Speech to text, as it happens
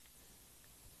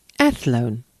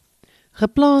Athlone,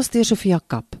 geplaas deur Sofia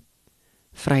Kap,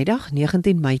 Vrydag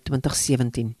 19 Mei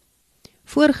 2017,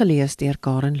 voorgelees deur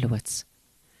Karen Loots.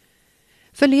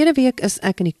 Verlede week is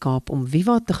ek in die Kaap om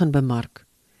Viva te gaan bemark.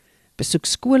 Besoek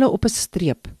skole op 'n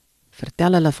streep,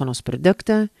 vertel hulle van ons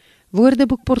produkte,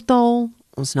 woordeboekportaal,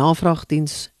 ons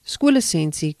navraagdiens,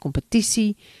 skoollisensie,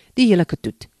 kompetisie, die hele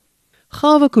katoet.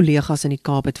 Gawe kollegas in die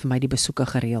Kaap het vir my die besoeke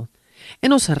gereël,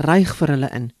 en ons ryg vir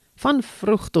hulle in, van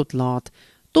vroeg tot laat,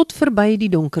 tot verby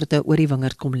die donkerte oor die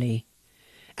wingerd kom lê.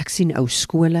 Ek sien ou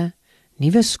skole,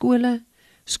 nuwe skole,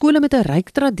 skole met 'n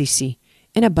ryk tradisie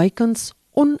en 'n bykans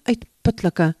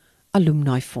onuitputlike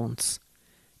alumni fonds.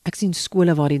 Ek sien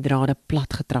skole waar die drade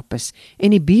plat getrap is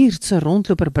en die buurt se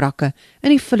rondloperbrakke in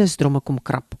die vullisdromme kom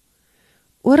krap.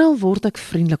 Oral word ek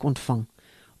vriendelik ontvang.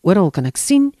 Oral kan ek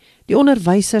sien, die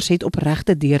onderwysers het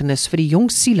opregte deernis vir die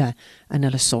jong siele in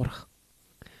hulle sorg.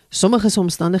 Sommige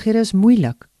omstandighede is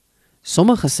moeilik,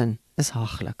 sommige sin is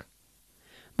haglik.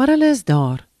 Maar hulle is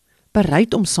daar,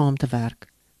 bereid om saam te werk,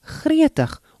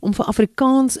 gretig om vir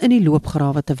Afrikaans in die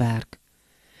loopgrawe te werk.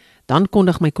 Dan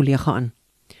kondig my kollega aan.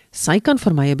 Sy kan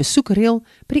vir my 'n besoek reël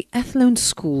by die Athlone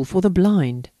School for the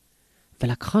Blind.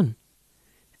 Wil ek gaan?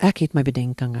 Ek het my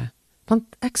bedenkinge,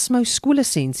 want ek smou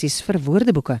skoollisensies vir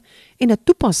woordeboeke en 'n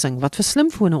toepassing wat vir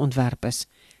slimfone ontwerp is.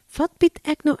 Wat bied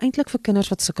ek nou eintlik vir kinders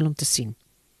wat sukkel om te sien?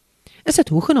 Is dit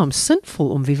hoegenaamd sinvol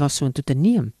om Viva soontoe te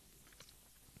neem?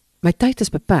 My tyd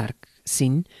is beperk,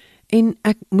 sien, en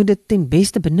ek moet dit ten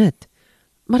beste benut,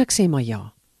 maar ek sê maar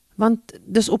ja, want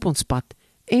dis op ons pad,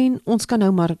 en ons kan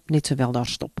nou maar net sowel daar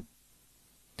stop.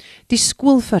 Die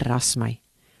skool verras my,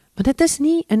 want dit is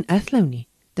nie in Athlone nie,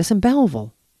 dis in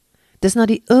Bellville. Dis na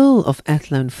die Earl of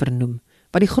Athlone vernoem,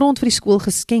 wat die grond vir die skool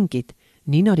geskenk het,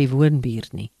 nie na die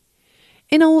woonbuurt nie.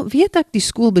 En al weet ek die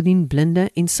skool bedien blinde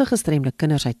en siggestremde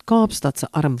kinders uit Kaapstad se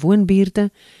arm woonbuurte,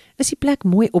 is die plek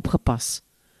mooi opgepas.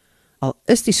 Al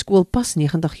is die skool pas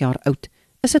 90 jaar oud,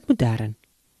 is dit modern.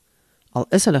 Al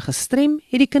is hulle gestrem,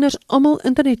 het die kinders almal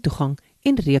internettoegang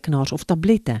en rekenaars of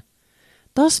tablette.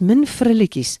 Daar's min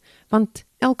frilletjies, want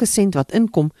elke sent wat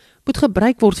inkom, moet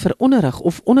gebruik word vir onderrig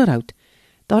of onderhoud.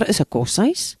 Daar is 'n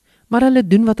koshuis, maar hulle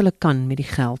doen wat hulle kan met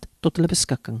die geld tot hulle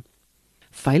beskikking.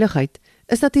 Veiligheid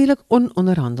is natuurlik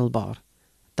ononderhandelbaar.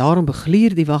 Daarom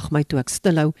beglier die wag my toe ek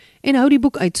stilhou en hou die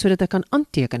boek uit sodat ek kan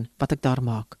aanteken wat ek daar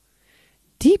maak.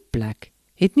 Die plek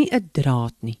het nie 'n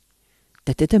draad nie.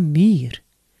 Dit het 'n muur.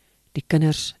 Die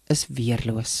kinders is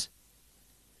weerloos.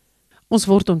 Ons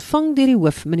word ontvang deur die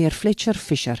hoof, meneer Fletcher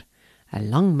Fisher, 'n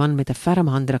lang man met 'n ferm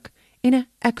handdruk en 'n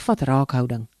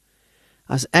ek-vat-raak-houding.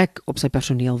 As ek op sy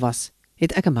personeel was,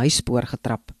 het ek 'n muisspoor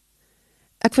getrap.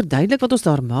 Ek verduidelik wat ons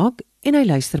daar maak en hy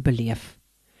luister beleef.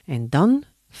 En dan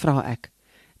vra ek,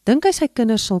 dink hy sy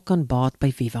kinders sal kan baat by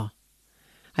Viva?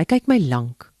 Hy kyk my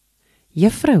lank.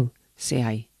 Juffrou, sê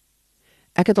hy.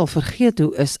 Ek het al vergeet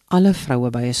hoe is alle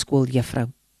vroue by 'n skool juffrou.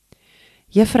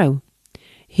 Juffrou,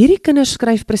 hierdie kinders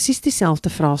skryf presies dieselfde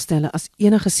vraestelle as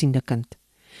enige siende kind.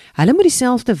 Hulle moet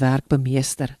dieselfde werk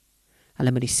bemeester.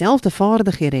 Hulle moet dieselfde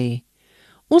vaardighede hê.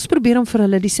 Ons probeer om vir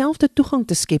hulle dieselfde toegang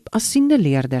te skep as siende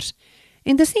leerders,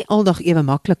 en dis nie aldag ewe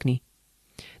maklik nie.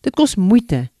 Dit kos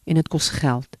moeite en dit kos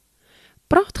geld.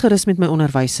 Praat gerus met my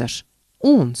onderwysers.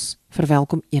 Ons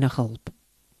verwelkom enige hulp.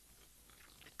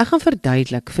 Ek gaan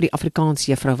verduidelik vir die Afrikaans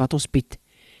juffrou wat ons bied,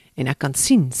 en ek kan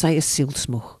sien sy is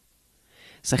sielsmoeg.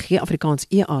 Sy gee Afrikaans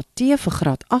EAT vir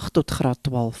graad 8 tot graad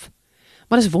 12.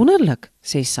 Maar is wonderlik,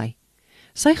 sê sy.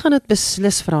 Sy gaan dit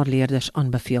beslis vir haar leerders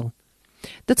aanbeveel.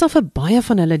 Dit sal vir baie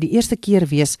van hulle die eerste keer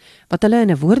wees wat hulle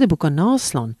in 'n woordeboek kan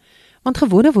naslaan, want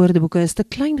gewone woordeboeke is te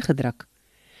klein gedruk.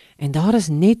 En daar is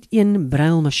net een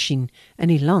brailmasjien in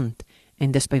die land,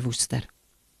 en dis by Woester.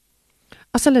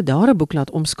 As hulle daar 'n boek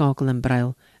laat omskakel in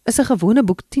brail, is 'n gewone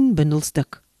boek 10 bundels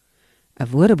dik. 'n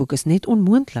Woordeboek is net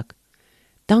onmoontlik.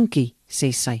 Dankie,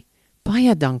 sê sy.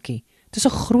 Baie dankie. Dit is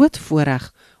 'n groot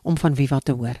voorreg om van Viva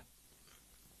te hoor.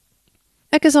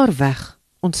 Ek is haar weg,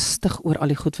 ontstig oor al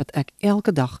die goed wat ek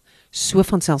elke dag so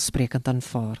vanselfsprekend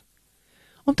aanvaar.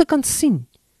 Om te kan sien,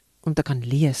 om te kan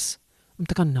lees, om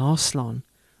te kan naslaan,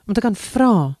 om te kan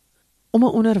vra, om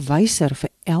 'n onderwyser vir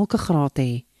elke graad te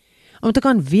hê, om te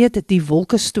kan weet die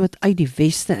wolke stoot uit die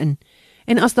weste in,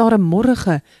 en as daar 'n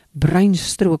morrige bruin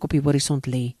strook op die horisont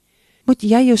lê, moet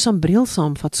jy jou sambreel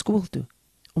saamvat skool toe,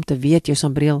 om te weet jou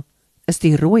sambreel is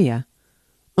die rooie,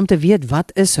 om te weet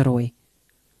wat is rooi,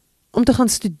 om te gaan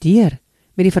studeer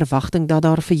met die verwagting dat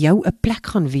daar vir jou 'n plek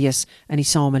gaan wees in die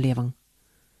samelewing.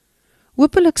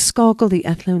 Hoopelik skakel die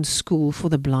Athlone School for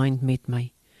the Blind met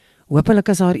my. Hoopelik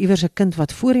is daar iewers 'n kind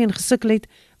wat voorheen gesukkel het,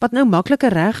 wat nou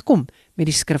makliker regkom met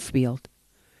die skrifbeeld.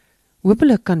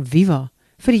 Hoopelik kan Viva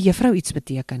vir die juffrou iets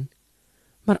beteken.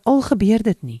 Maar al gebeur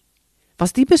dit nie,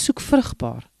 was die besoek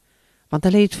vrugbaar, want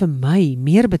hulle het vir my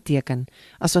meer beteken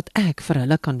as wat ek vir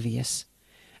hulle kan wees.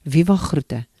 Viva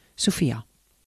groete, Sofia.